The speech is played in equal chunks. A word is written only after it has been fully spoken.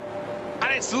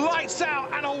It's lights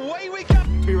out and away we go.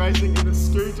 Be racing in the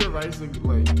scooter racing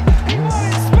league. He won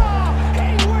in Spa.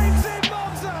 He wins in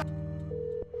Monza.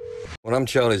 Well, I'm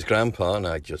Charlie's grandpa, and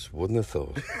I just wouldn't have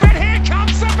thought. And here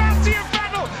comes Sebastian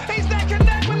Vettel. He's neck and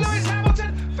neck with Lewis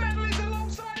Hamilton. Vettel is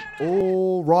alongside.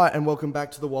 All right, and welcome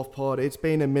back to the WOFPOD. It's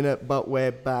been a minute, but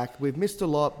we're back. We've missed a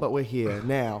lot, but we're here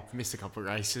now. Missed a couple of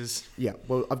races. Yeah,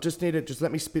 well, I've just needed, just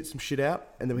let me spit some shit out,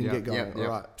 and then we can get going. All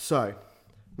right, so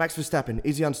Max Verstappen,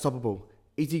 is he unstoppable?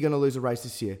 Is he going to lose a race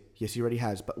this year? Yes, he already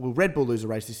has. But will Red Bull lose a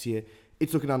race this year?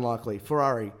 It's looking unlikely.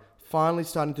 Ferrari, finally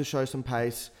starting to show some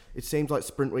pace. It seems like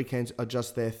sprint weekends are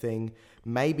just their thing.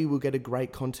 Maybe we'll get a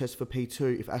great contest for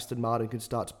P2 if Aston Martin can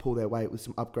start to pull their weight with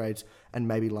some upgrades, and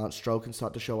maybe Lance Stroll can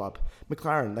start to show up.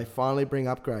 McLaren, they finally bring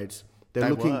upgrades. They're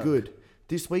looking good.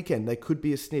 This weekend, they could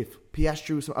be a sniff.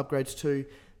 Piastri with some upgrades too.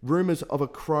 Rumours of a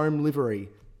chrome livery.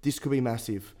 This could be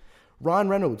massive. Ryan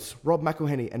Reynolds, Rob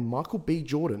McElhenney, and Michael B.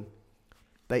 Jordan,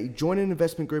 they join an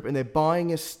investment group and they're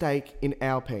buying a stake in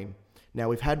Alpine. Now,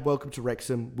 we've had Welcome to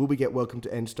Wrexham. Will we get Welcome to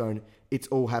Enstone? It's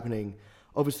all happening.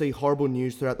 Obviously, horrible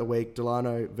news throughout the week.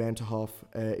 Delano Van der Hoff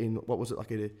in, what was it,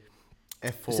 like a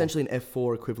F4. Essentially an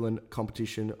F4 equivalent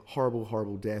competition. Horrible,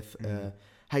 horrible death.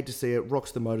 Hate to see it.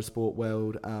 Rocks the motorsport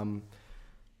world. I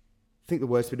think the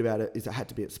worst bit about it is it had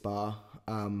to be at Spa.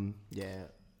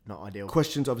 Not ideal.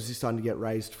 Questions obviously starting to get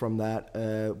raised from that.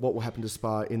 What will happen to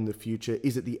Spa in the future?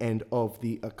 Is it the end of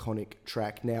the iconic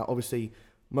track? Now, obviously,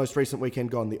 most recent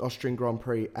weekend gone, the Austrian Grand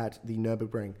Prix at the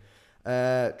Nürburgring.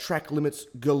 Track limits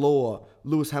galore.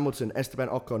 Lewis Hamilton, Esteban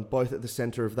Ocon, both at the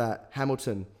centre of that.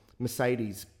 Hamilton,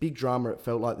 Mercedes, big drama it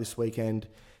felt like this weekend.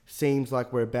 Seems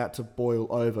like we're about to boil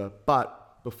over.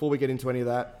 But before we get into any of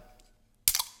that,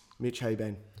 Mitch, how you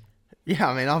been?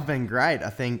 Yeah, I mean, I've been great. I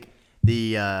think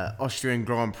the Austrian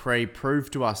Grand Prix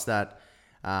proved to us that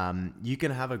you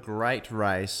can have a great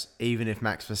race even if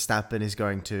Max Verstappen is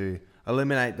going to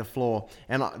eliminate the floor.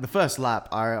 And the first lap,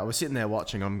 I was sitting there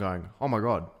watching, I'm going, oh my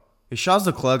God, is Charles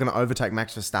Leclerc going to overtake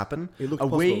Max Verstappen? Are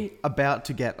we about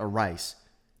to get a race?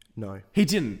 No. He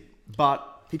didn't,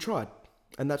 but He tried,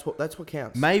 and that's what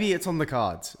counts. maybe it's on the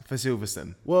cards for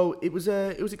Silverstone. Well, it was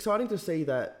exciting to see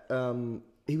that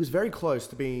he was very close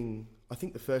to being, I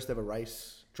think, the first ever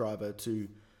race driver to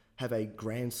have a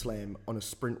Grand Slam on a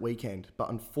sprint weekend. But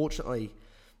unfortunately,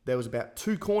 there was about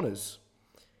 2 corners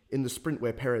in the sprint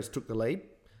where Perez took the lead.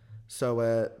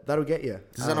 So that'll get you.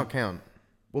 Does that not count?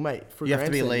 Well, mate, for a You have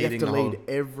to Grand be Slam, you have leading to the lead whole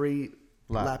every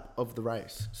lap of the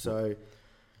race. So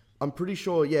I'm pretty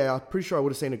sure I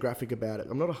would have seen a graphic about it.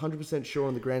 I'm not 100% sure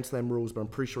on the Grand Slam rules, but I'm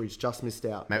pretty sure he's just missed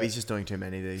out. Maybe he's just doing too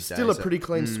many these days. Still a pretty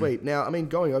clean sweep. Now, I mean,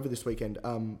 going over this weekend,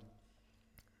 the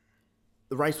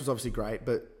race was obviously great,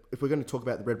 but if we're going to talk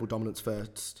about the Red Bull dominance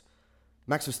first,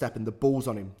 Max Verstappen, the ball's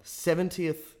on him.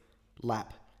 70th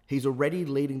lap. He's already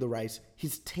leading the race.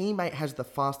 His teammate has the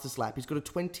fastest lap. He's got a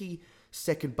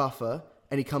 20-second buffer,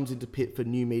 and he comes into pit for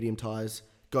new medium tyres,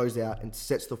 goes out and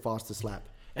sets the fastest lap.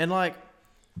 And like,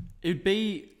 it'd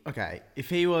be, okay, if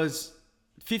he was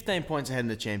 15 points ahead in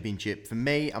the championship, for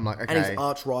me, I'm like, okay. And his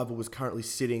arch rival was currently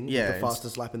sitting with the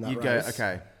fastest lap in that you'd race. Go,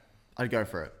 okay, I'd go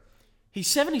for it. He's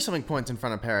 70-something points in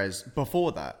front of Perez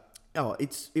before that. Oh,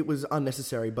 it was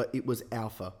unnecessary, but it was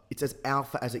alpha. It's as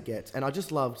alpha as it gets. And I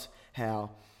just loved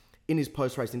how, in his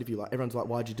post-race interview, like everyone's like,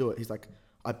 why'd you do it? He's like,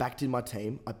 I backed in my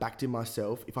team. I backed in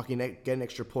myself. If I can get an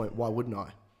extra point, why wouldn't I?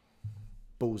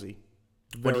 Ballsy.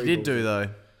 What he did do,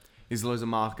 though, is lose a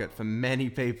market for many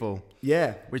people.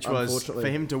 Yeah, which was for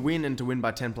him to win and to win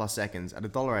by 10 plus seconds at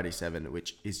 $1.87,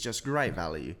 which is just great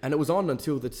value. And it was on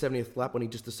until the 70th lap when he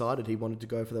just decided he wanted to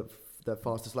go for that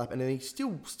fastest lap. And then he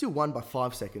still won by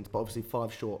 5 seconds, but obviously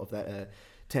 5 short of that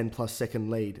 10 plus second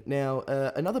lead. Now,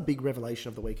 another big revelation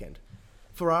of the weekend.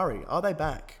 Ferrari, are they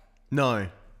back? No.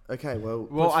 Okay, well...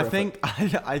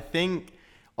 I think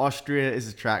Austria is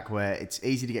a track where it's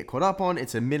easy to get caught up on.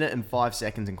 It's 1 minute and 5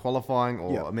 seconds in qualifying,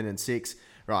 or 1 minute and 6.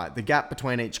 Right, the gap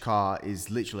between each car is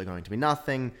literally going to be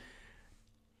nothing.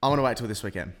 I want to wait till this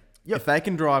weekend. Yep. If they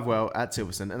can drive well at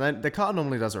Silverstone, and the car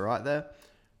normally does it right there,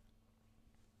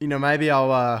 you know, maybe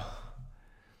I'll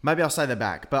say they're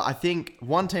back. But I think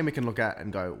one team we can look at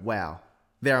and go, wow,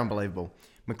 they're unbelievable.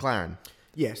 McLaren.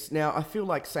 Yes. Now, I feel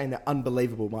like saying that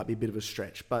unbelievable might be a bit of a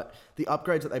stretch, but the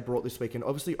upgrades that they brought this weekend,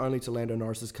 obviously only to Lando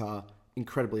Norris's car,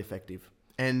 incredibly effective.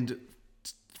 And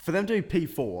for them to do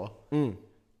P4,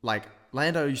 like,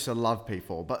 Lando used to love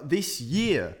P4, but this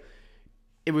year,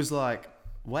 it was like,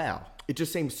 wow. It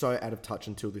just seems so out of touch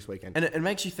until this weekend. And it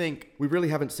makes you think... We really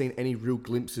haven't seen any real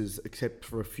glimpses except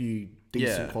for a few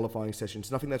decent qualifying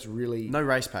sessions. Nothing that's really... No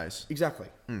race pace. Exactly.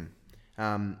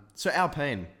 So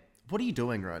Alpine, what are you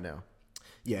doing right now?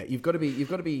 Yeah, you've got to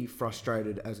be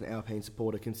frustrated as an Alpine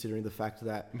supporter, considering the fact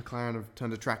that McLaren have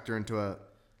turned a tractor into a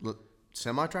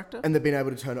semi-tractor, and they've been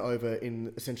able to turn it over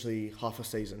in essentially half a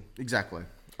season. Exactly.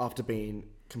 After being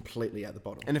completely at the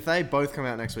bottom. And if they both come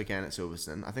out next weekend at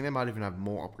Silverstone, I think they might even have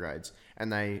more upgrades,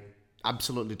 and they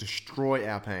absolutely destroy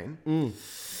Alpine.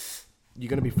 You're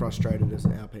going to be frustrated as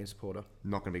an Alpine supporter.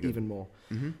 Not going to be good. Even more.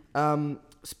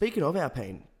 Speaking of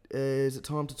Alpine, is it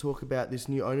time to talk about this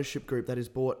new ownership group that has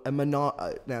bought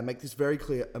now, make this very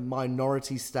clear, a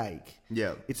minority stake.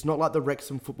 Yeah. It's not like the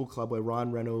Wrexham Football Club where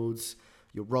Ryan Reynolds,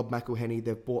 your Rob McElhenney,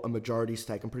 they've bought a majority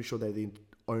stake. I'm pretty sure they're the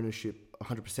ownership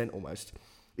 100% almost.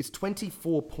 It's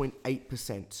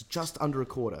 24.8%, so just under a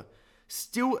quarter.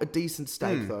 Still a decent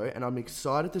stake though, and I'm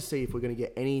excited to see if we're going to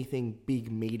get anything big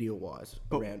media-wise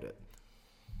around it.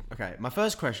 Okay, my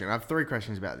first question, I have 3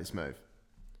 questions about this move.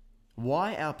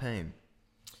 Why Alpine?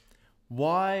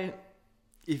 Why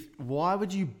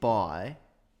would you buy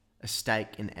a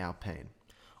stake in Alpine?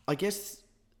 I guess,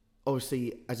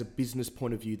 obviously, as a business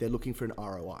point of view, they're looking for an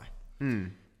ROI.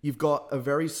 You've got a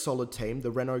very solid team. The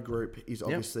Renault group is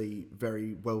obviously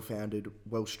very well-founded,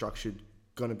 well-structured,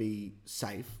 going to be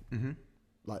safe.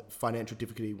 Like, financial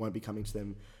difficulty won't be coming to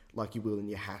them like you will in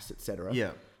your Haas, etc.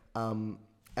 Yeah.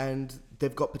 And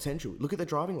they've got potential. Look at their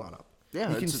driving lineup.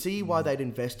 Yeah, you can see why they'd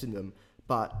invest in them.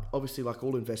 But obviously, like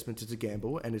all investments, it's a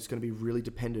gamble, and it's going to be really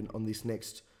dependent on this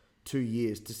next 2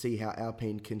 years to see how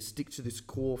Alpine can stick to this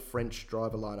core French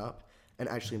driver lineup and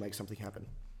actually make something happen.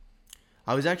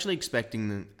 I was actually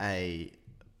expecting a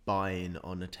buy-in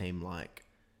on a team like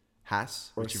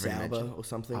Haas, Or which a you've already Sauber mentioned. or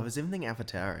something. I was even thinking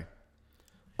AlphaTauri.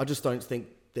 I just don't think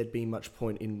there'd be much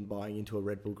point in buying into a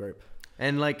Red Bull group.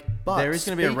 And But there is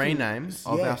going to be a speaking- rename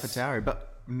of yes. AlphaTauri,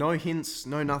 but no hints,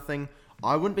 no nothing.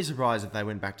 I wouldn't be surprised if they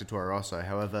went back to Toro Rosso.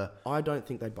 However, I don't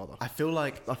think they'd bother. I feel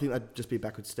like, I think that'd just be a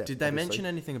backward step. did they obviously. mention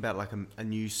anything about like a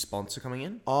new sponsor coming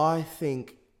in? I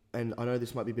think, and I know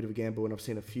this might be a bit of a gamble, and I've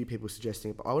seen a few people suggesting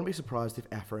it, but I wouldn't be surprised if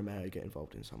Alfa Romeo get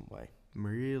involved in some way.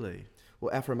 Really?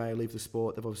 Well, Alfa Romeo leave the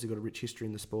sport. They've obviously got a rich history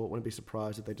in the sport. Wouldn't be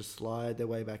surprised if they just slide their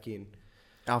way back in.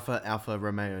 Alpha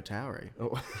Romeo Tauri.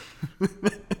 Oh.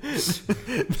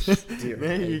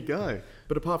 There you go.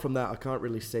 But apart from that, I can't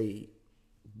really see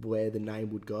where the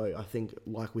name would go. I think,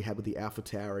 like we had with the Alpha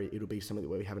Tauri, it'll be something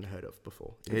that we haven't heard of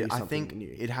before. It'll be I something think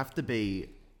new. it'd have to be.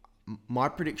 My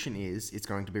prediction is it's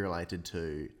going to be related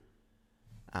to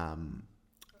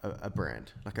a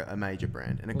brand, like a major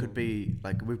brand, and it could be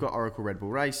like we've got Oracle Red Bull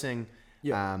Racing.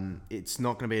 Yeah. It's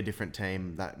not going to be a different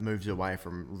team that moves away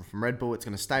from Red Bull. It's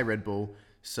going to stay Red Bull.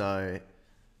 So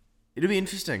it'll be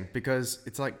interesting because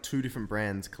it's like 2 different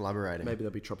brands collaborating. Maybe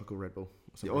there'll be Tropical Red Bull.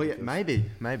 Or something Oh yeah, ridiculous.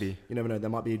 maybe. You never know.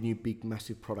 There might be a new big,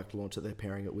 massive product launch that they're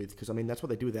pairing it with. Because, I mean, that's what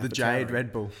they do with The AlphaTauri. Jade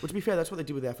Red Bull. Well, to be fair, that's what they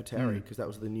did with AlphaTauri because that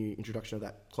was the new introduction of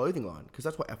that clothing line. Because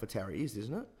that's what AlphaTauri is,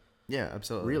 isn't it? Yeah,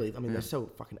 absolutely. Really? I mean, they sell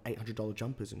fucking $800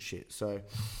 jumpers and shit. So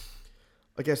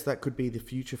I guess that could be the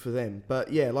future for them.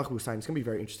 But yeah, like we were saying, it's going to be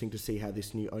very interesting to see how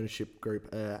this new ownership group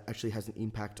actually has an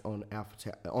impact on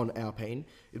Alpine.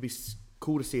 It'd be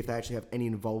cool to see if they actually have any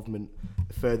involvement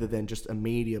further than just a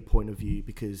media point of view,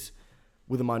 because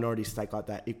with a minority stake like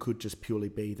that, it could just purely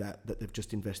be that they've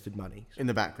just invested money. In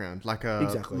the background, like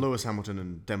Exactly. Lewis Hamilton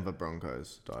and Denver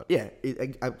Broncos type. Yeah,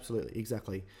 absolutely,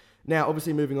 exactly. Now,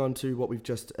 obviously, moving on to what we've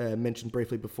just mentioned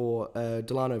briefly before,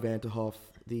 Delano van der Hoff,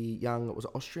 the young, was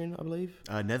it Austrian, I believe?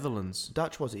 Netherlands.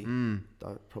 Dutch, was he?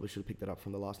 I probably should have picked that up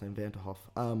from the last name, van der Hoff.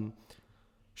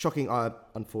 Shocking. I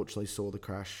unfortunately saw the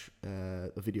crash,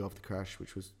 the video of the crash,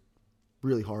 which was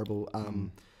really horrible.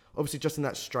 Obviously, just in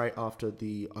that straight after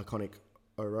the iconic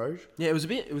Eau Rouge. Yeah, it was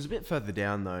a bit further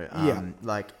down though.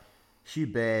 Like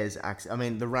Hubert's accident. I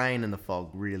mean, the rain and the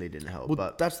fog really didn't help. Well,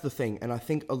 but that's the thing, and I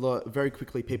think very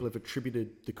quickly people have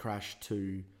attributed the crash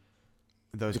to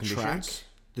those conditions.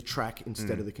 the track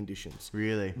instead of the conditions.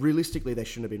 Really? Realistically, they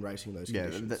shouldn't have been racing those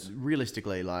conditions.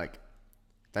 Realistically, like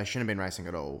they shouldn't have been racing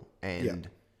at all. And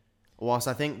whilst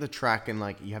I think the track and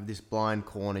like you have this blind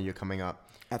corner you're coming up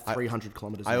at 300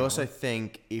 kilometers an I hour. also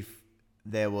think if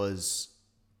there was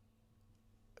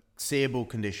seeable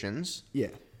conditions,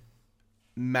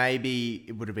 maybe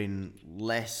it would have been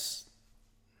less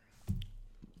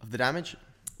of the damage.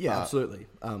 Yeah, But absolutely.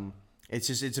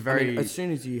 It's a very as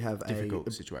soon as you have difficult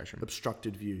a situation.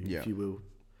 obstructed view, Yeah. if you will,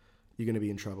 you're going to be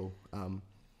in trouble.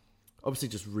 Obviously,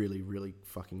 just really, really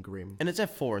fucking grim. And it's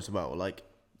F4 as well. Like,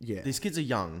 Yeah. these kids are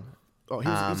young. Oh,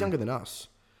 he's younger than us.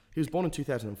 He was born in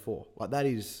 2004. Like, that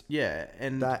is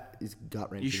And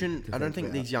gut wrenching. you shouldn't. I don't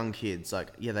think these young kids,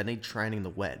 like, they need training in the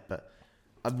wet, but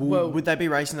Would they be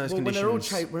racing those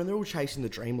conditions? When they're all chasing the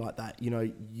dream like that,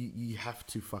 you have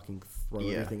to fucking throw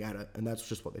everything at it, and that's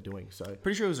just what they're doing. So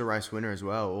pretty sure he was a race winner as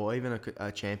well, or even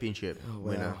a championship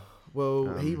winner.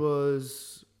 Well, he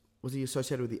was he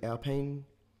associated with the Alpine?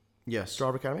 Yes.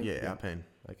 Driver Academy? Yeah, Alpine.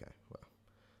 Okay, well,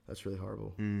 that's really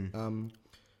horrible.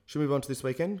 Should we move on to this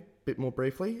weekend? Bit more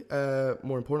briefly.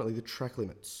 More importantly, the track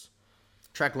limits.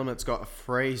 Track Limits got a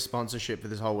free sponsorship for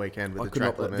this whole weekend with the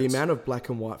Track Limits. The amount of black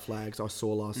and white flags I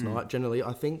saw last night. Generally,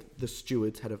 I think the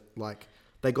stewards had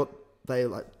they got paid,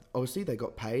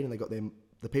 and they got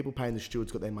the people paying the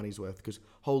stewards got their money's worth, because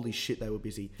holy shit, they were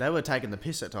busy. They were taking the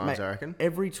piss at times, Mate, I reckon.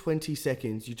 Every 20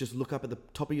 seconds, you just look up at the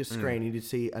top of your screen and you'd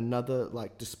see another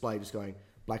display just going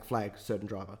black flag, certain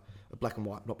driver, black and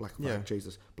white, not black flag,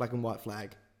 Jesus, black and white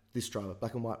flag, this driver,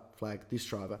 black and white flag, this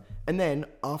driver. And then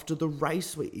after the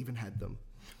race, we even had them.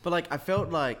 But I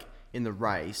felt like in the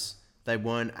race, they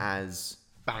weren't as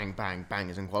bang, bang, bang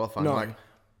as in qualifying. No. Like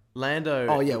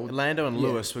Lando and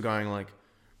Lewis were going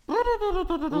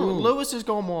Lewis has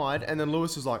gone wide, and then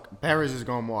Lewis is like, Perez has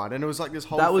gone wide. And it was like this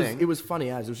whole thing. It was funny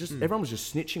as. It was just, everyone was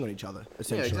just snitching on each other,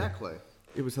 essentially. Yeah, exactly.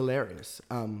 It was hilarious.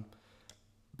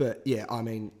 But yeah, I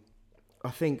mean, I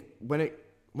think when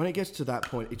it gets to that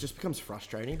point, it just becomes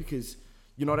frustrating, because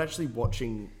you're not actually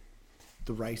watching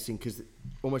the racing, because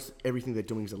almost everything they're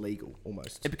doing is illegal,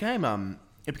 almost. It became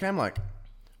like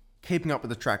keeping up with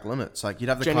the track limits. Like, you'd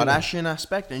have the Kardashian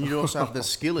aspect, and you'd also have the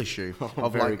skill issue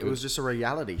of it was just a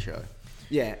reality show.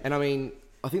 Yeah, and I mean,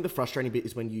 I think the frustrating bit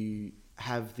is when you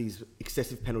have these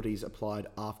excessive penalties applied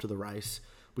after the race,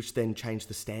 which then change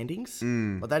the standings.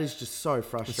 Like, that is just so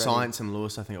frustrating. Science and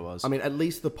Lewis, I think it was. I mean, at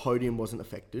least the podium wasn't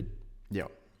affected. Yeah.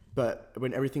 But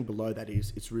when everything below that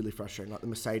is, it's really frustrating. Like, the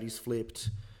Mercedes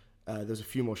flipped. There's a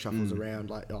few more shuffles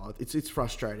around. It's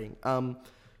frustrating.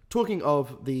 Talking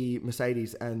of the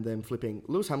Mercedes and them flipping,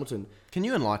 Lewis Hamilton. Can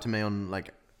you enlighten me on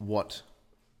what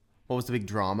was the big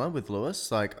drama with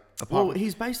Lewis?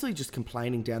 He's basically just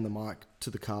complaining down the mic to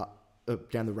the car,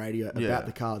 down the radio about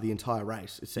the car the entire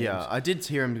race. It seems. Yeah, I did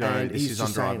hear him going, "This is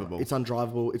undrivable. It's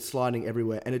undrivable. It's sliding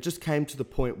everywhere." And it just came to the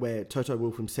point where Toto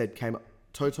Wolff himself came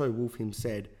onto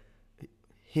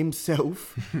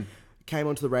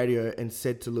the radio and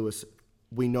said to Lewis,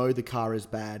 "We know the car is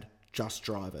bad. Just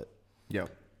drive it." Yeah.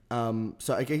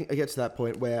 So I get to that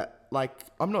point where,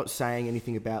 I'm not saying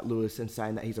anything about Lewis and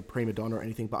saying that he's a prima donna or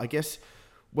anything, but I guess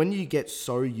when you get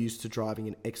so used to driving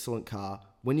an excellent car,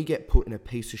 when you get put in a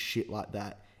piece of shit like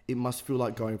that, it must feel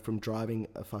like going from driving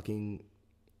a fucking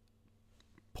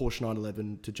Porsche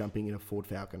 911 to jumping in a Ford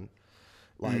Falcon.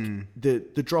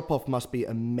 The drop-off must be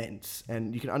immense,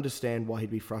 and you can understand why he'd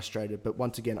be frustrated. But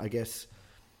once again, I guess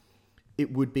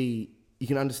it would be... You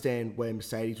can understand where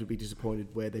Mercedes would be disappointed,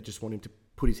 where they just want him to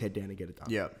put his head down and get it done.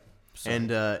 Yeah. So.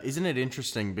 And isn't it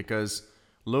interesting, because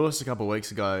Lewis a couple of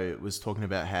weeks ago was talking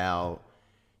about how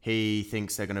he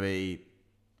thinks they're going to be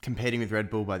competing with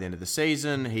Red Bull by the end of the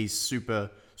season. He's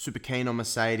super, super keen on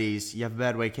Mercedes. You have a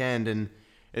bad weekend, and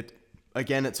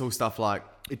it's all stuff like...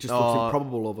 It just looks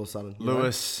improbable all of a sudden.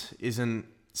 Lewis isn't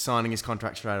signing his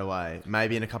contract straight away.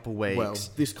 Maybe in a couple of weeks. Well,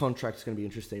 this contract's going to be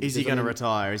interesting. Is he going to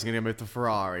retire? Is he going to move to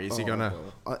Ferrari? Is he going to...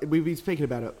 We've been speaking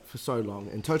about it for so long,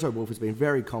 and Toto Wolff has been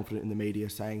very confident in the media,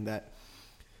 saying that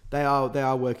they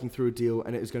are working through a deal,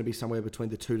 and it is going to be somewhere between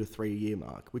the 2 to 3 year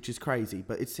mark, which is crazy.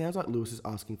 But it sounds like Lewis is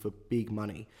asking for big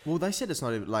money. Well, they said it's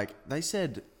not even... They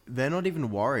said they're not even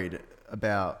worried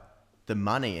about the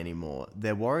money anymore.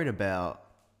 They're worried about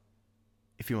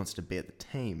if he wants to be at the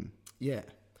team. Yeah.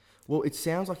 Well, it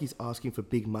sounds like he's asking for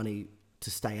big money to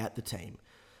stay at the team.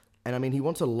 And I mean, he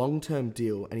wants a long-term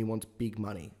deal and he wants big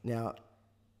money. Now,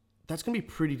 that's going to be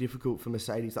pretty difficult for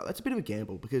Mercedes. That's a bit of a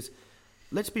gamble, because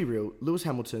let's be real, Lewis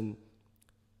Hamilton,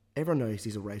 everyone knows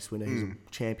he's a race winner. He's a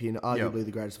champion, arguably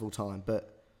the greatest of all time.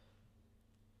 But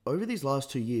over these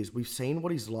last 2 years, we've seen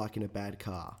what he's like in a bad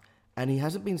car. And he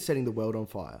hasn't been setting the world on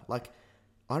fire.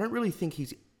 I don't really think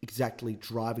he's exactly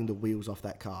driving the wheels off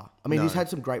that car. I mean, he's had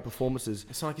some great performances.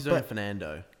 It's not like he's doing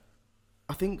Fernando.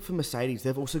 I think for Mercedes,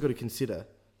 they've also got to consider,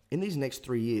 in these next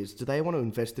 3 years, do they want to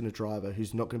invest in a driver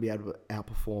who's not going to be able to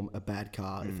outperform a bad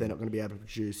car if they're not going to be able to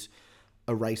produce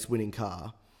a race-winning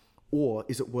car? Or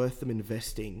is it worth them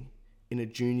investing in a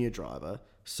junior driver,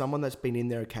 someone that's been in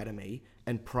their academy,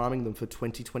 and priming them for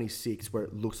 2026, where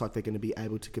it looks like they're going to be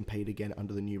able to compete again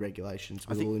under the new regulations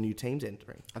with all the new teams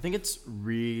entering? I think it's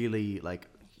really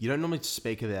you don't normally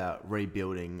speak about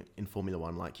rebuilding in Formula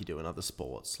One like you do in other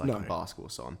sports, in basketball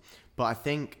and so on. But I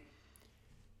think,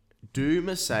 do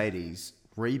Mercedes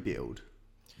rebuild?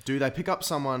 Do they pick up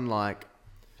someone like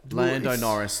Lando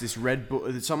Norris, this Red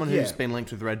Bull, someone who's been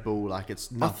linked with Red Bull, like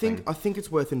it's nothing. I think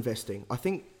it's worth investing. I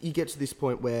think you get to this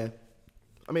point where,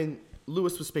 I mean,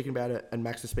 Lewis was speaking about it and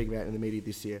Max was speaking about it in the media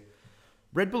this year.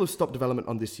 Red Bull has stopped development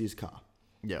on this year's car.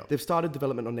 Yeah. They've started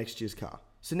development on next year's car.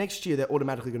 So next year, they're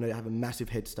automatically going to have a massive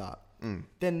head start.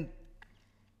 Then,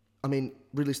 I mean,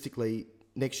 realistically,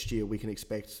 next year we can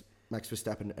expect Max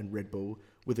Verstappen and Red Bull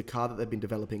with a car that they've been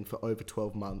developing for over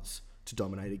 12 months to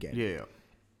dominate again. Yeah.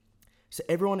 So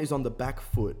everyone is on the back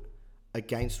foot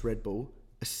against Red Bull,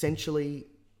 essentially,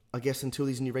 I guess, until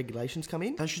these new regulations come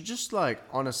in. They should just, like,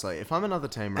 honestly, if I'm another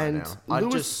team right now,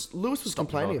 Lewis was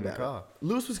complaining about it.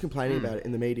 Lewis was complaining about it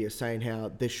in the media, saying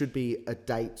how there should be a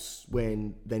date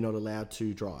when they're not allowed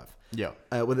to drive. Yeah.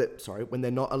 When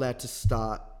they're not allowed to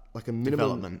start, like, a minimum...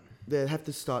 Development. They have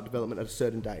to start development at a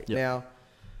certain date. Yep. Now,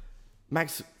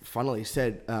 Max funnily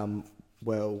said,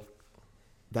 well...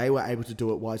 They were able to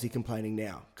do it. Why is he complaining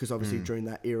now? Because obviously during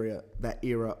that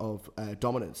era of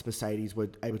dominance, Mercedes were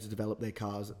able to develop their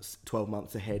cars 12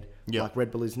 months ahead, like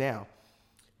Red Bull is now.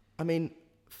 I mean,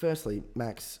 firstly,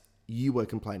 Max, you were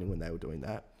complaining when they were doing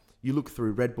that. You look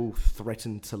through, Red Bull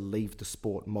threatened to leave the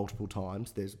sport multiple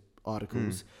times. There's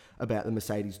articles about the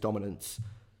Mercedes dominance.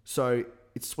 So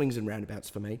it swings and roundabouts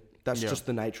for me. That's just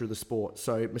the nature of the sport.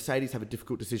 So Mercedes have a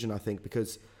difficult decision, I think,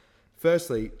 because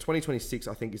firstly, 2026,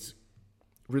 I think, is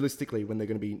realistically when they're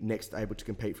going to be next able to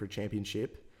compete for a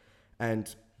championship.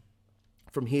 And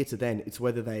from here to then, it's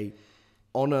whether they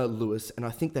honour Lewis, and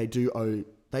I think they do owe...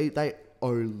 They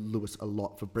owe Lewis a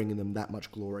lot for bringing them that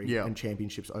much glory and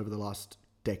championships over the last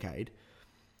decade.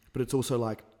 But it's also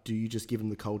like, do you just give him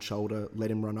the cold shoulder, let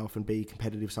him run off and be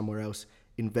competitive somewhere else,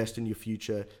 invest in your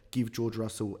future, give George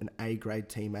Russell an A-grade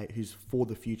teammate who's for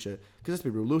the future? Because let's be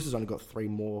real, Lewis has only got 3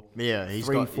 more... Yeah, he's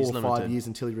 3, 4, 5 years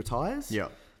until he retires. Yeah.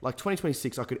 Like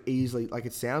 2026, I could easily... Like,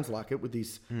 it sounds like it with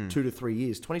these 2 to 3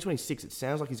 years. 2026, it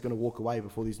sounds like he's going to walk away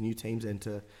before these new teams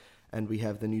enter and we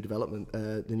have the new development,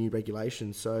 the new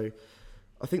regulations. So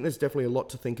I think there's definitely a lot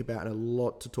to think about and a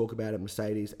lot to talk about at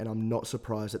Mercedes, and I'm not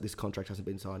surprised that this contract hasn't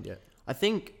been signed yet. I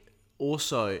think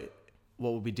also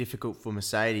what will be difficult for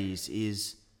Mercedes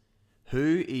is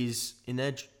who is in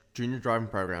their junior driving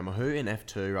program or who in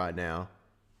F2 right now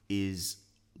is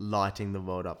lighting the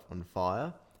world up on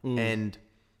fire. And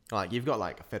like you've got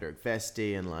like Frederick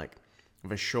Vesti and like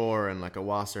Vasseur and like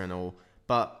Awasa and all,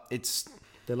 but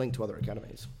they're linked to other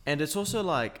academies. And it's also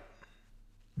like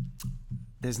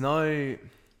there's no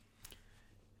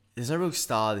real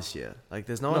star this year. Like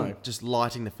there's no one just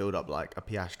lighting the field up like a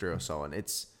Piastri or so on.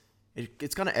 It's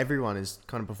kind of everyone is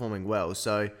kind of performing well.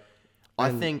 So I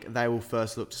think they will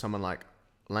first look to someone like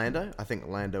Lando. I think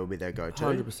Lando will be their go-to.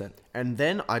 100%. And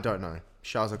then I don't know,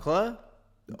 Charles Leclerc,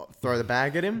 throw the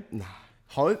bag at him. Nah.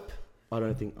 Hope. I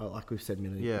don't think, like we've said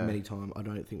many times, I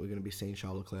don't think we're going to be seeing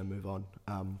Charles Leclerc move on.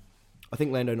 I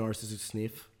think Lando Norris is a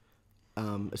sniff,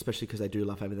 especially because they do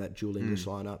love having that dual English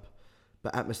lineup.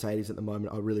 But at Mercedes at the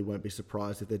moment, I really won't be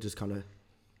surprised if they're just kind of...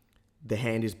 The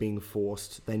hand is being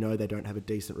forced. They know they don't have a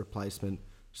decent replacement,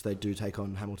 so they do take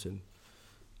on Hamilton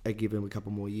and give him a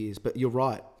couple more years. But you're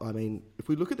right. I mean, if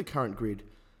we look at the current grid...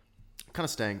 Kind of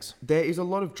stinks. There is a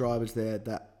lot of drivers there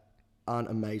that aren't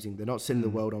amazing. They're not setting the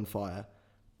world on fire.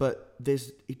 But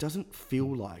it doesn't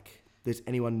feel like there's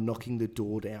anyone knocking the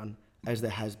door down as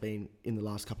there has been in the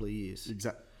last couple of years.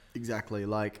 Exactly.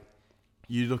 Like,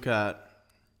 you look at...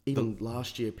 Even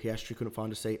last year, Piastri couldn't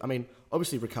find a seat. I mean,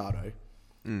 obviously, Ricciardo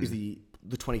is the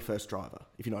 21st driver,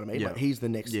 if you know what I mean. Yeah. Like, he's the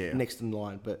next in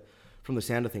line. But from the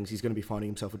sound of things, he's going to be finding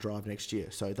himself a drive next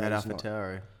year. So that is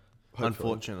AlphaTauri.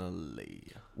 Unfortunately.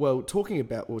 Well, talking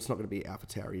about... Well, it's not going to be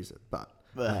AlphaTauri, is it? But...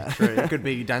 True. It could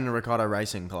be Daniel Ricciardo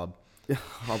Racing Club.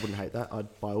 I wouldn't hate that.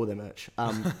 I'd buy all their merch.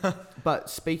 But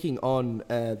speaking on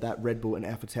that Red Bull and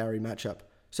AlphaTauri matchup,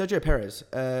 Sergio Perez,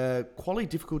 quality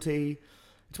difficulty.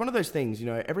 It's one of those things, you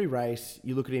know, every race,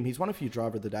 you look at him, he's won a few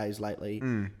driver of the days lately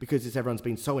because everyone's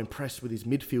been so impressed with his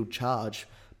midfield charge.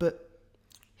 But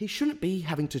he shouldn't be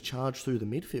having to charge through the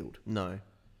midfield. No.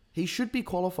 He should be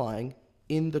qualifying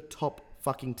in the top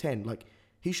fucking 10. Like,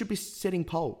 he should be setting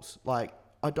poles. Like,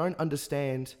 I don't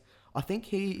understand... I think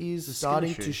he is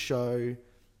starting to show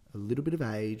a little bit of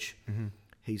age.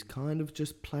 He's kind of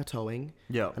just plateauing.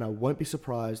 Yeah. And I won't be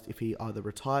surprised if he either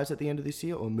retires at the end of this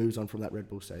year or moves on from that Red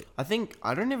Bull seat.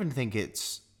 I don't even think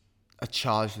it's a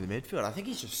charge to the midfield. I think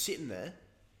he's just sitting there.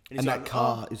 And that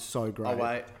car is so great. Oh,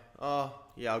 wait. Oh,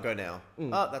 yeah, I'll go now.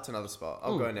 Oh, that's another spot.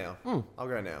 I'll go now. I'll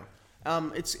go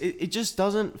now. It just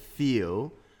doesn't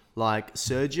feel like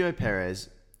Sergio Perez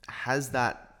has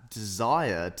that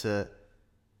desire to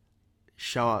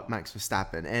show up Max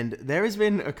Verstappen. And there has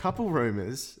been a couple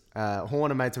rumours.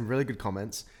 Horner made some really good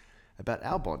comments about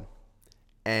Albon.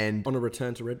 And On a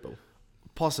return to Red Bull.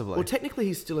 possibly. Well, technically,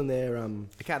 he's still in their...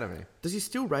 Academy. does he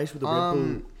still race with the Red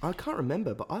Bull? I can't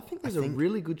remember, but I think there's a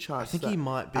really good chance I think that he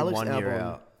might be Alex 1 year Albon-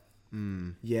 out.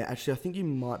 Yeah, actually, I think you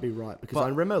might be right. Because I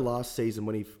remember last season,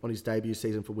 when on his debut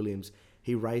season for Williams,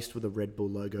 he raced with a Red Bull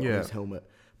logo on his helmet.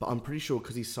 But I'm pretty sure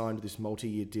because he signed this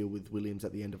multi-year deal with Williams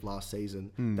at the end of last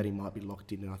season that he might be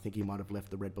locked in, and I think he might have left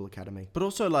the Red Bull Academy. But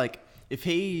also, like, if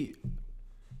he...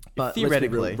 But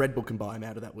theoretically... let's be real, Red Bull can buy him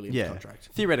out of that Williams contract.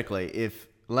 Theoretically, if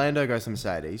Lando goes to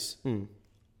Mercedes,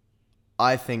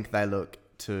 I think they look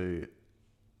to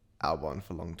Albon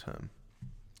for long term.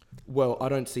 Well, I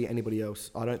don't see anybody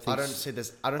else. I don't think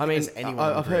there's anyone.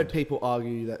 I've heard people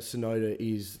argue that Tsunoda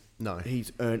is... No.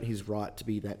 He's earned his right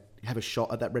to have a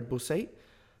shot at that Red Bull seat.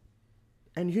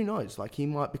 And who knows? Like, he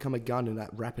might become a gun in that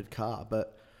rapid car.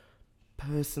 But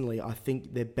personally, I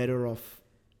think they're better off,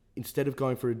 instead of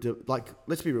going for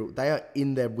let's be real, they are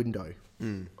in their window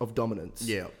of dominance.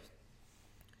 Yeah.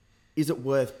 Is it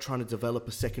worth trying to develop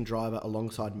a second driver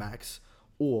alongside Max?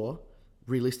 Or,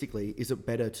 realistically, is it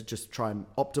better to just try and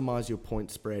optimize your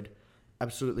point spread,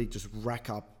 absolutely just rack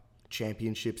up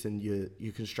championships and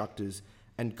your constructors,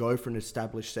 and go for an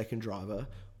established second driver,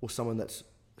 or someone that's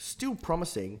still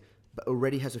promising but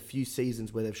already has a few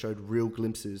seasons where they've showed real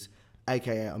glimpses,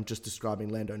 aka I'm just describing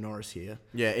Lando Norris here.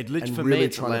 Yeah, it literally, for really me,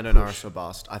 it's trying to Lando push. Norris or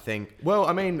bust, I think. Well,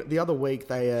 I mean, the other week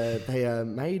they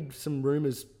made some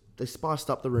rumours. They spiced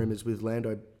up the rumours with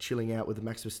Lando chilling out with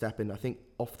Max Verstappen, I think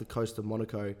off the coast of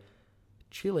Monaco,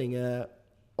 chilling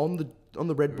on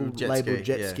the Red Bull labelled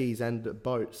jet skis and a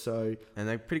boat. So, and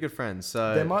they're pretty good friends.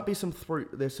 So there might be some fruit.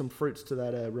 There's some fruits to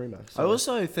that rumour. So. I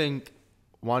also think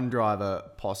one driver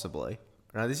possibly.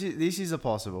 Now this is a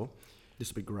possible. This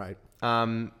would be great.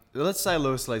 Let's say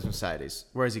Lewis leaves Mercedes.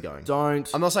 Where is he going?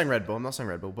 Don't. I'm not saying Red Bull.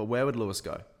 But where would Lewis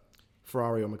go?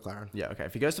 Ferrari or McLaren. Yeah. Okay.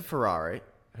 If he goes to Ferrari,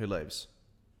 who leaves?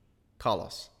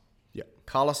 Carlos. Yeah.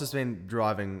 Carlos has been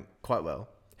driving quite well.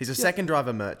 He's a second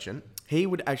driver merchant. He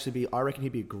would actually be. I reckon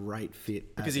he'd be a great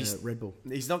fit because he's Red Bull.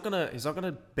 He's not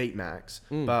gonna beat Max,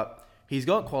 but he's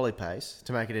got quality pace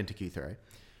to make it into Q3,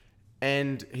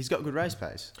 and he's got good race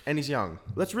pace, and he's young.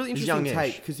 That's really interesting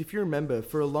take, because if you remember,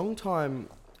 for a long time,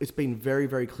 it's been very,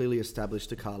 very clearly established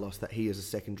to Carlos that he is a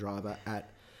second driver at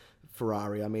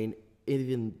Ferrari. I mean,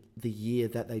 even the year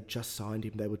that they just signed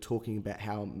him, they were talking about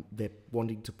how they're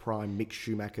wanting to prime Mick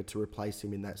Schumacher to replace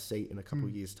him in that seat in a couple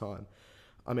of years' time.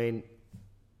 I mean...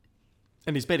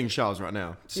 And he's beating Charles right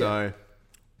now. So,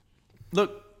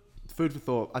 look, food for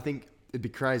thought. I think it'd be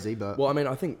crazy, but... Well, I mean,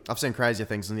 I think... I've seen crazier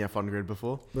things on the F1 grid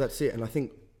before. Well, that's it. And I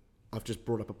think I've just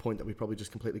brought up a point that we probably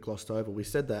just completely glossed over. We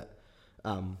said that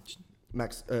Daniel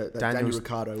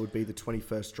Ricciardo would be the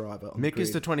 21st driver on the Mick grid.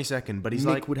 is the 22nd, but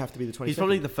Mick would have to be the 22nd. He's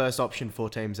probably the first option for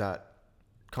teams that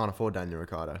can't afford Daniel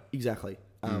Ricciardo. Exactly.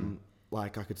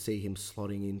 Like, I could see him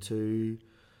slotting into...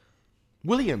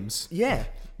 Williams. Yeah.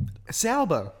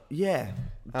 Sauber. Yeah,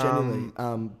 generally.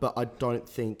 But I don't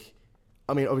think...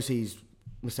 I mean, obviously, he's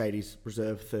Mercedes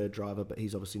reserve third driver, but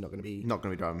he's obviously not going to be... Not going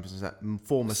to be driving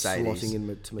for Mercedes. Slotting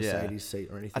into Mercedes' seat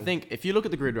or anything. I think if you look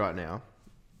at the grid right now,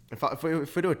 if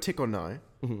we do a tick or no,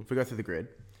 if we go through the grid,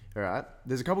 all right,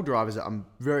 there's a couple drivers that I'm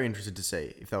very interested to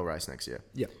see if they'll race next year.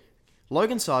 Yeah.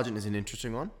 Logan Sargent is an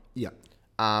interesting one. Yeah.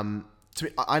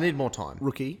 I need more time.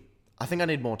 Rookie. I think I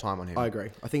need more time on him. I agree.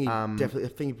 I think he definitely... I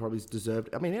think he probably deserved...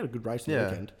 I mean, he had a good race on the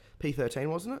weekend. P13,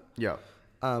 wasn't it?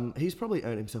 Yeah. He's probably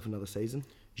earned himself another season.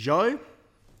 Zhou,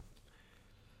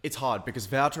 it's hard because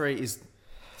Valtteri is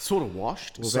sort of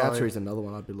washed. Well, Valtteri's another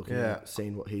one I'd be looking at,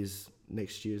 seeing what his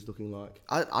next year's looking like.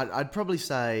 I'd probably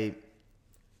say...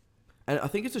 And I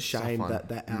think it's a shame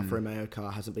that Alfa Romeo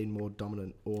car hasn't been more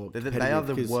dominant or They are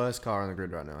the worst car on the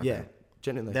grid right now, I think.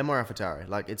 Genuinely. They're more AlphaTauri.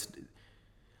 Like, it's...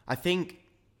 I think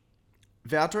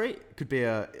Valtteri could be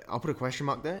I'll put a question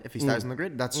mark there if he stays on the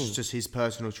grid. That's just his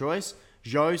personal choice.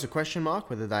 Zhou's a question mark,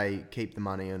 whether they keep the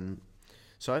money and...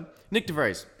 So, Nick De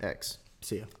Vries, X.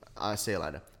 See ya. See you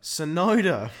later.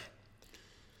 Sonoda.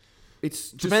 It's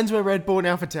Depends where Red Bull and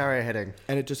AlphaTauri are heading.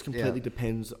 And it just completely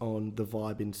depends on the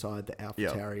vibe inside the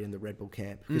AlphaTauri and the Red Bull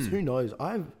camp. Because who knows?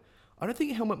 I don't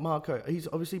think Helmut Marko... He's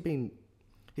obviously been...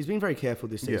 He's been very careful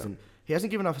this season. He hasn't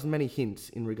given us as many hints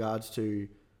in regards to...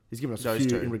 He's given us a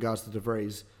few in regards to De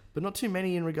Vries, but not too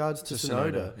many in regards to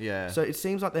Sonoda. Yeah. So it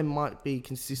seems like they might be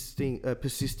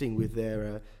persisting with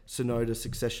their Sonoda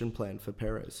succession plan for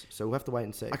Perez. So we'll have to wait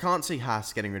and see. I can't see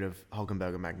Haas getting rid of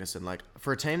Hulkenberg and Magnussen. Like,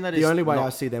 for a team that the only way I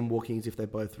see them walking is if they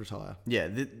both retire. Yeah.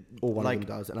 Or one of them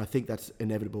does. And I think that's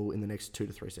inevitable in the next 2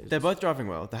 to 3 seasons. They're both driving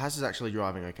well. The Haas is actually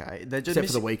driving okay. Except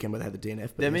for the weekend where they had the DNF.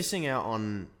 They're missing out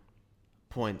on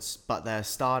points, but they're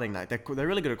starting like they're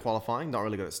really good at qualifying, not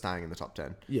really good at staying in the top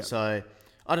 10. Yeah. So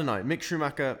I don't know. Mick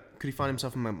Schumacher, could he find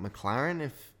himself in McLaren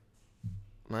if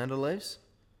Lando leaves?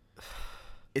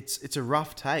 It's a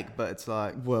rough take, but it's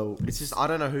like, well, it's just I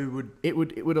don't know who would. It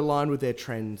would align with their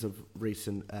trends of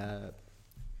recent driver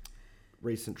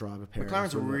pairings.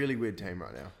 McLaren's a really weird team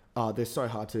right now. Oh, they're so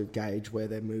hard to gauge where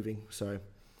they're moving. So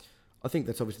I think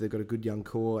that's obviously they've got a good young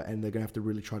core, and they're going to have to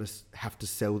really have to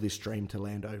sell this dream to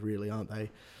Lando, really, aren't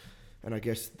they? And I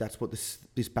guess that's what this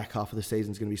back half of the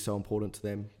season is going to be so important to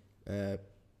them,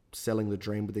 selling the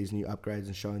dream with these new upgrades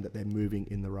and showing that they're moving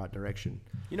in the right direction.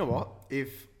 You know what?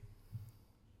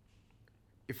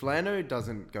 If Lando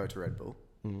doesn't go to Red Bull,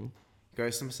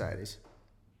 goes to Mercedes,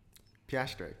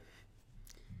 Piastri,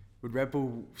 would Red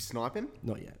Bull snipe him?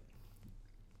 Not yet.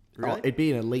 Really? Oh, it'd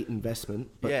be an elite investment,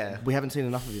 but we haven't seen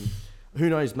enough of him. Who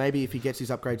knows? Maybe if he gets his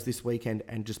upgrades this weekend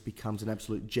and just becomes an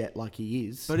absolute jet like he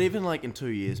is. But even like in 2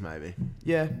 years, maybe.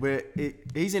 Yeah.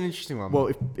 He's an interesting one. Well,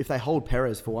 if they hold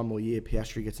Perez for one more year,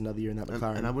 Piastri gets another year in that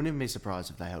McLaren. And I wouldn't even be surprised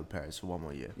if they held Perez for one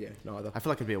more year. Yeah, neither. I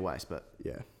feel like it'd be a waste, but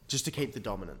Yeah. just to keep the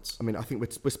dominance. I mean, I think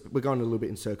we're going a little bit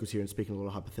in circles here and speaking a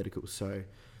lot of hypotheticals. So,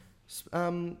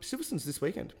 Silverstone's this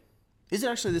weekend. Is it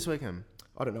actually this weekend?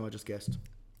 I don't know. I just guessed.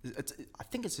 I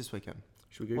think it's this weekend.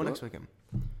 Should we Google Or next it? weekend.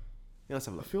 Yeah, let's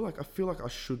have a I look. feel like I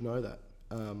should know that,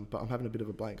 but I'm having a bit of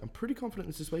a blank. I'm pretty confident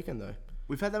it's this weekend though.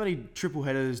 We've had that many triple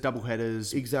headers, double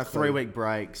headers, Exactly. 3-week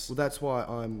breaks. Well, that's why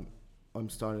I'm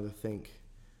starting to think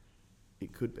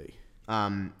it could be.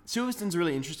 Silverstone's a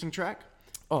really interesting track.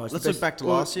 Oh, it's Let's the look best- back to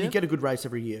well, last year. You get a good race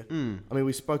every year. I mean,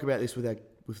 we spoke about this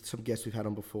with some guests we've had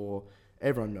on before.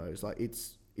 Everyone knows, like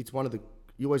it's one of the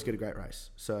you always get a great race.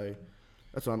 So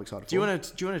that's what I'm excited for. Do you want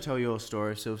to tell your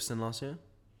story of Silverstone last year?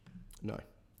 No,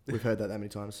 we've heard that many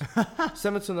times.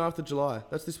 7th to 9th of July.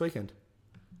 That's this weekend.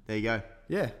 There you go.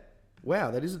 Yeah.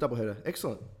 Wow, that is a doubleheader.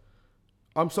 Excellent.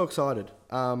 I'm so excited.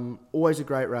 Always a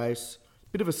great race.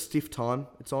 Bit of a stiff time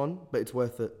it's on, but it's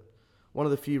worth it. One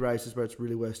of the few races where it's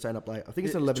really worth staying up late. I think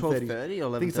it's an 11:30. 12:30 or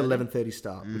 11:30? I think it's 11:30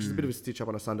 start, which is a bit of a stitch up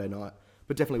on a Sunday night,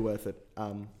 but definitely worth it.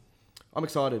 I'm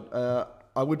excited.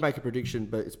 I would make a prediction,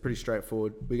 but it's pretty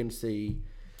straightforward. We're going to see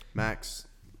Max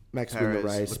win the Perez,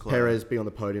 race, Leclerc. Perez be on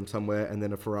the podium somewhere, and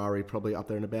then a Ferrari probably up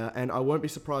there and about. And I won't be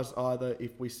surprised either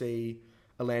if we see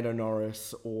a Lando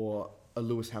Norris or a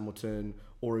Lewis Hamilton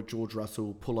or a George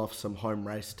Russell pull off some home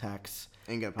race tax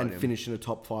And get podium. finish in a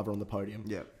top 5 on the podium.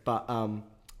 Yeah. But I'm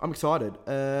excited.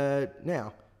 Now,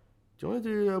 do you want to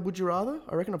do Would You Rather?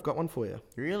 I reckon I've got one for you.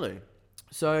 Really?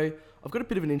 So I've got a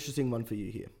bit of an interesting one for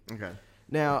you here. Okay.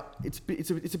 Now, it's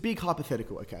a big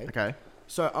hypothetical, okay? Okay.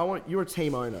 So you're a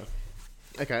team owner.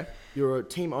 Okay. You're a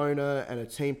team owner and a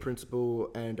team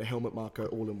principal and a helmet marker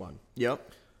all in one.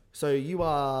 Yep. So you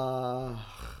are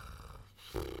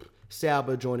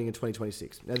Sauber joining in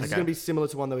 2026. Now, this is Okay. going to be similar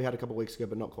to one that we had a couple of weeks ago,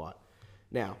 but not quite.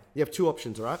 Now, you have two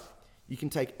options, all right? You can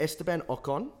take Esteban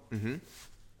Ocon,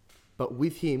 but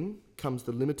with him comes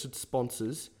the limited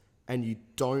sponsors, and you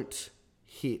don't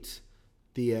hit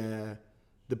the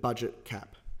budget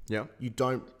cap. Yep. You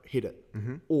don't hit it.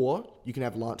 Or you can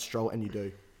have Lance Stroll, and you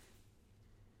do.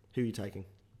 Who are you taking?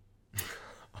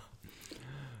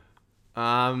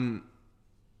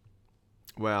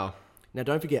 Well, Now,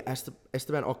 don't forget,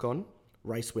 Esteban Ocon,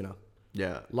 race winner.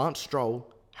 yeah. Lance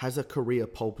Stroll has a career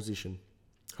pole position.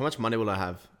 How much money will I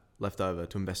have left over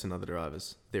to invest in other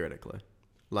drivers, theoretically?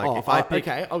 Like, Oh, if I pick...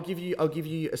 okay, I'll give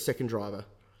you a second driver.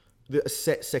 A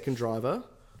second driver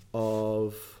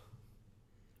of...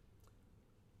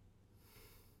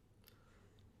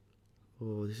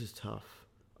 Oh, this is tough.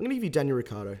 I'm going to give you Daniel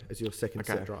Ricciardo as your second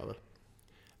set driver.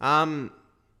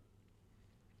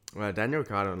 Well, Daniel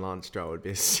Ricciardo and Lance Stroll would be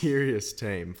a serious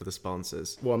team for the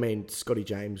sponsors. Well, I mean, Scotty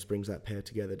James brings that pair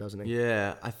together, doesn't he?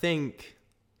 Yeah, I think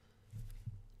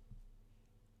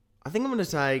I'm going to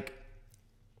take...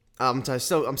 I'm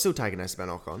still taking Esteban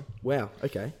Ocon. Wow,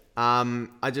 okay.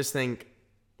 I just think,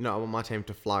 I want my team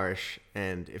to flourish,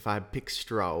 and if I pick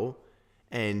Stroll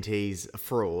and he's a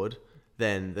fraud,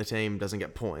 then the team doesn't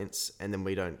get points, and then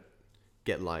we don't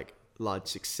get large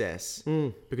success.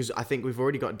 Because I think we've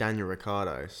already got Daniel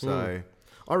Ricciardo, so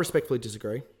I respectfully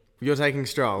disagree. you're taking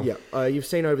Stroll. Yeah, you've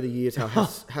seen over the years how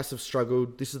Haas have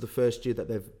struggled. This is the first year that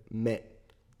they've met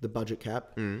the budget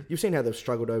cap. You've seen how they've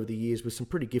struggled over the years with some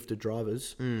pretty gifted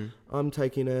drivers. I'm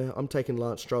taking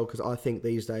Lance Stroll because I think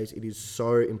these days it is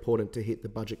so important to hit the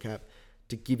budget cap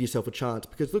to give yourself a chance.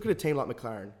 Because look at a team like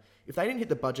McLaren. If they didn't hit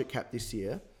the budget cap this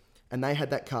year and they had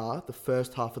that car the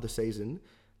first half of the season,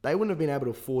 they wouldn't have been able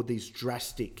to afford these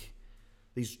drastic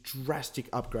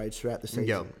upgrades throughout the season.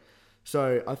 Yeah.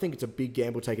 So I think it's a big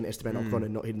gamble taking Esteban Ocon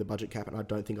and not hitting the budget cap, and I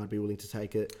don't think I'd be willing to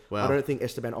take it. Wow. I don't think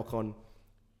Esteban Ocon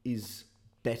is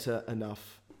better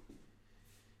enough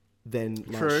than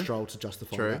Lance Stroll to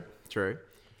justify that. True.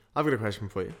 I've got a question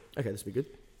for you. Okay, this will be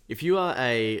good. If you are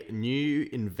a new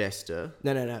investor...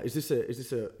 No. Is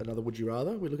this another would you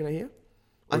rather we're looking at here?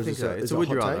 Or I think so. It's a would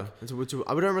you rather.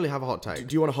 I don't really have a hot take.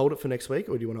 Do you want to hold it for next week,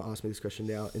 or do you want to ask me this question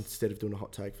now instead of doing a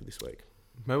hot take for this week?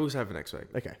 Maybe we'll save it for next week.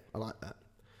 Okay, I like that.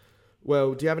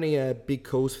 Well, do you have any big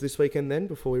calls for this weekend then,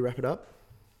 before we wrap it up?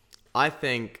 I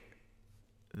think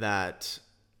that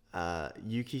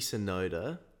Yuki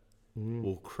Tsunoda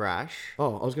will crash.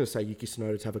 Oh, I was going to say Yuki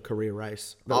Tsunoda to have a career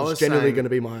race. That was generally going to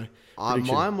be my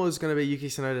prediction. Mine was going to be Yuki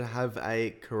Tsunoda to have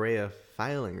a career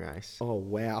failing race. Oh,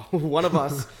 wow. One of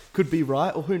us could be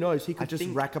right, or who knows? He could just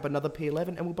rack up another P11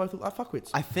 and we'll both look like fuckwits.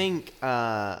 I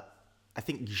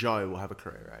think Joe will have a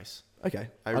career race. Okay.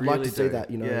 I'd really like to see do.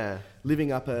 that,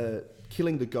 living up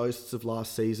killing the ghosts of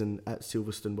last season at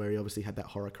Silverstone, where he obviously had that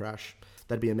horror crash.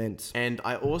 That'd be immense. And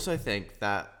I also think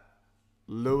that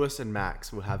Lewis and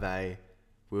Max will have a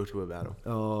wheel-to-wheel battle.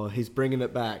 Oh, he's bringing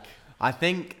it back. I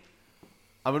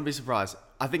wouldn't be surprised.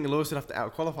 I think Lewis would have to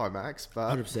out-qualify Max,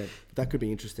 but... 100%. That could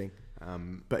be interesting.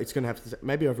 But it's going to have to...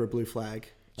 Maybe over a blue flag.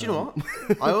 Do you know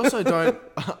what? I also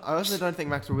don't think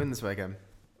Max will win this weekend.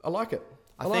 I like it.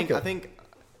 I think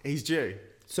he's due.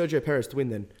 Sergio Perez to win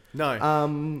then.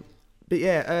 No. But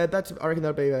yeah, I reckon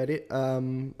that'll be about it.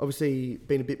 Obviously,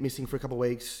 been a bit missing for a couple of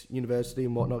weeks, university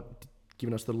and whatnot,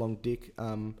 giving us the long dick.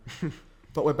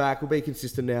 But we're back. We'll be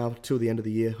consistent now till the end of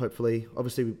the year, hopefully.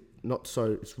 Obviously, not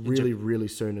so. It's really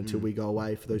soon until we go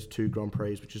away for those 2 Grand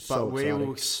Prix, which is so exciting. But we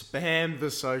will spam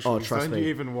the socials. Trust me. Don't you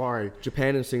even worry.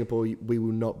 Japan and Singapore, we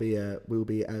will not be. We will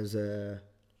be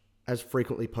as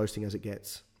frequently posting as it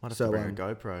gets. Might have to bring a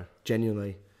GoPro.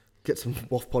 Genuinely, get some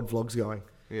WOFPOD vlogs going.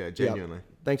 Yeah, genuinely.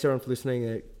 Thanks everyone for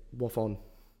listening. WOF on.